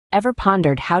Ever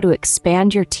pondered how to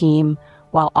expand your team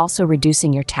while also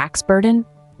reducing your tax burden?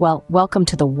 Well, welcome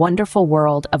to the wonderful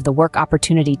world of the Work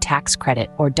Opportunity Tax Credit,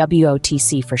 or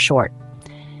WOTC for short.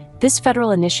 This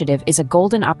federal initiative is a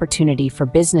golden opportunity for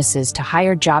businesses to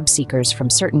hire job seekers from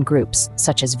certain groups,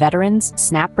 such as veterans,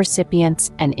 SNAP recipients,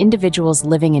 and individuals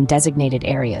living in designated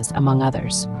areas, among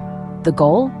others. The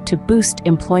goal? To boost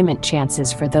employment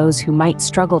chances for those who might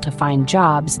struggle to find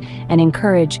jobs and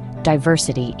encourage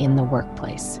diversity in the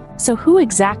workplace. So who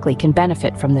exactly can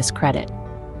benefit from this credit?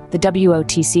 The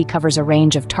WOTC covers a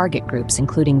range of target groups,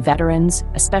 including veterans,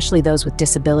 especially those with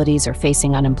disabilities or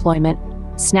facing unemployment,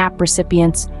 SNAP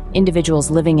recipients, individuals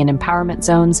living in empowerment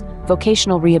zones,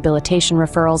 vocational rehabilitation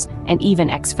referrals, and even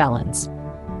ex-felons.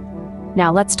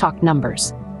 Now let's talk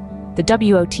numbers. The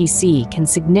WOTC can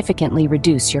significantly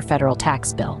reduce your federal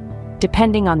tax bill.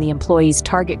 Depending on the employee's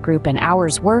target group and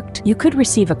hours worked, you could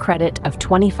receive a credit of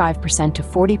 25% to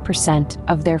 40%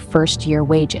 of their first year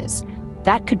wages.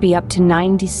 That could be up to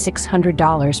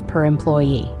 $9,600 per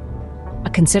employee. A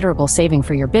considerable saving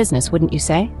for your business, wouldn't you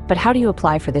say? But how do you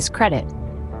apply for this credit?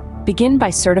 Begin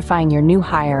by certifying your new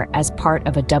hire as part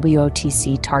of a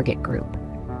WOTC target group.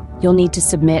 You'll need to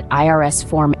submit IRS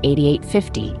Form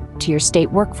 8850 to your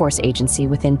state workforce agency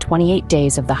within 28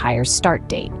 days of the hire's start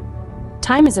date.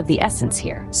 Time is of the essence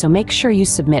here, so make sure you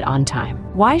submit on time.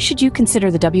 Why should you consider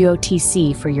the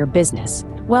WOTC for your business?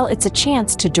 Well, it's a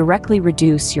chance to directly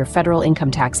reduce your federal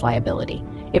income tax liability.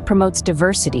 It promotes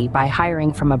diversity by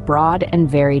hiring from a broad and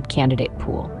varied candidate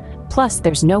pool. Plus,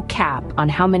 there's no cap on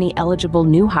how many eligible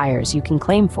new hires you can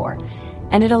claim for,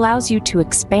 and it allows you to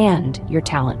expand your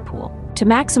talent pool. To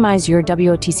maximize your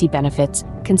WOTC benefits,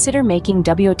 consider making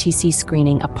WOTC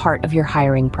screening a part of your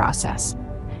hiring process.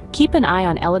 Keep an eye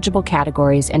on eligible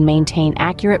categories and maintain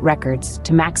accurate records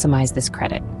to maximize this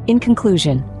credit. In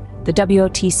conclusion, the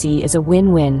WOTC is a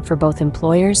win-win for both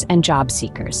employers and job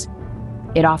seekers.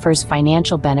 It offers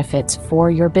financial benefits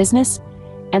for your business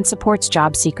and supports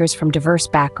job seekers from diverse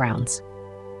backgrounds.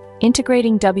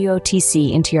 Integrating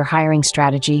WOTC into your hiring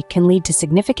strategy can lead to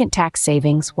significant tax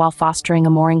savings while fostering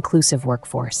a more inclusive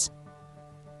workforce.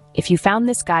 If you found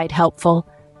this guide helpful,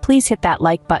 please hit that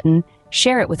like button,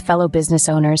 share it with fellow business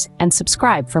owners, and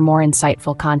subscribe for more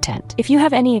insightful content. If you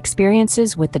have any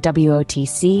experiences with the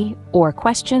WOTC or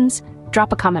questions,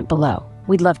 drop a comment below.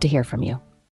 We'd love to hear from you.